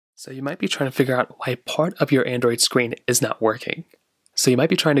So you might be trying to figure out why part of your Android screen is not working. So you might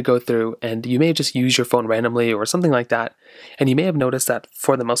be trying to go through and you may just use your phone randomly or something like that. And you may have noticed that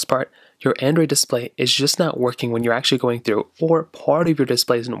for the most part, your Android display is just not working when you're actually going through, or part of your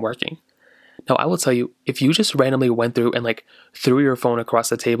display isn't working. Now, I will tell you, if you just randomly went through and threw your phone across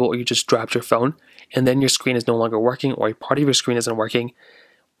the table, or you just dropped your phone and then your screen is no longer working, or a part of your screen isn't working,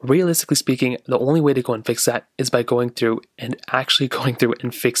 realistically speaking, the only way to go and fix that is by going through and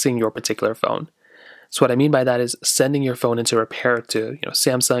fixing your particular phone. So what I mean by that is sending your phone into repair to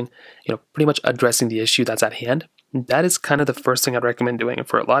Samsung, pretty much addressing the issue that's at hand. That is kind of the first thing I'd recommend doing. And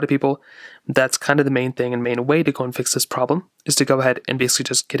for a lot of people, that's kind of the main thing and main way to go and fix this problem is to go ahead and basically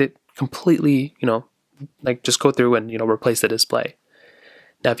just get it completely, just go through and, replace the display.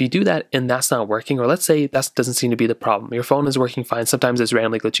 Now, if you do that and that's not working, or let's say that doesn't seem to be the problem, your phone is working fine, sometimes it's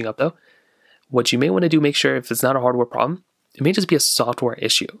randomly glitching up though, what you may want to do, make sure if it's not a hardware problem, it may just be a software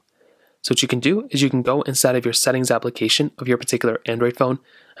issue. So what you can do is you can go inside of your settings application of your particular Android phone,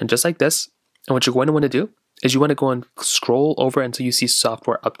 and just like this, and what you're going to want to do is you want to go and scroll over until you see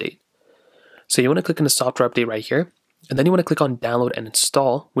software update. So you want to click on the software update right here, and then you want to click on download and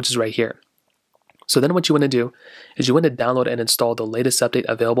install, which is right here. So then what you want to do is you want to download and install the latest update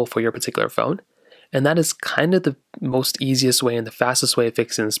available for your particular phone. And that is kind of the most easiest way and the fastest way of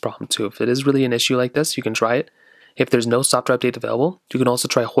fixing this problem too. If it is really an issue like this, you can try it. If there's no software update available, you can also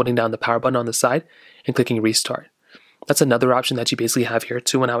try holding down the power button on the side and clicking restart. That's another option that you basically have here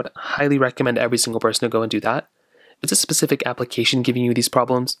too, and I would highly recommend every single person to go and do that. If it's a specific application giving you these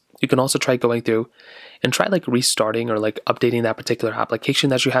problems, you can also try going through and try restarting or updating that particular application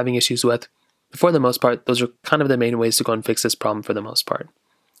that you're having issues with. For the most part, those are kind of the main ways to go and fix this problem for the most part.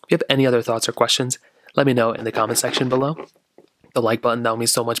 If you have any other thoughts or questions, let me know in the comment section below. The like button, that would mean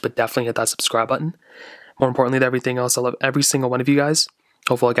so much, but definitely hit that subscribe button. More importantly than everything else, I love every single one of you guys.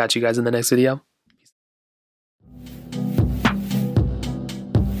 Hopefully I'll catch you guys in the next video.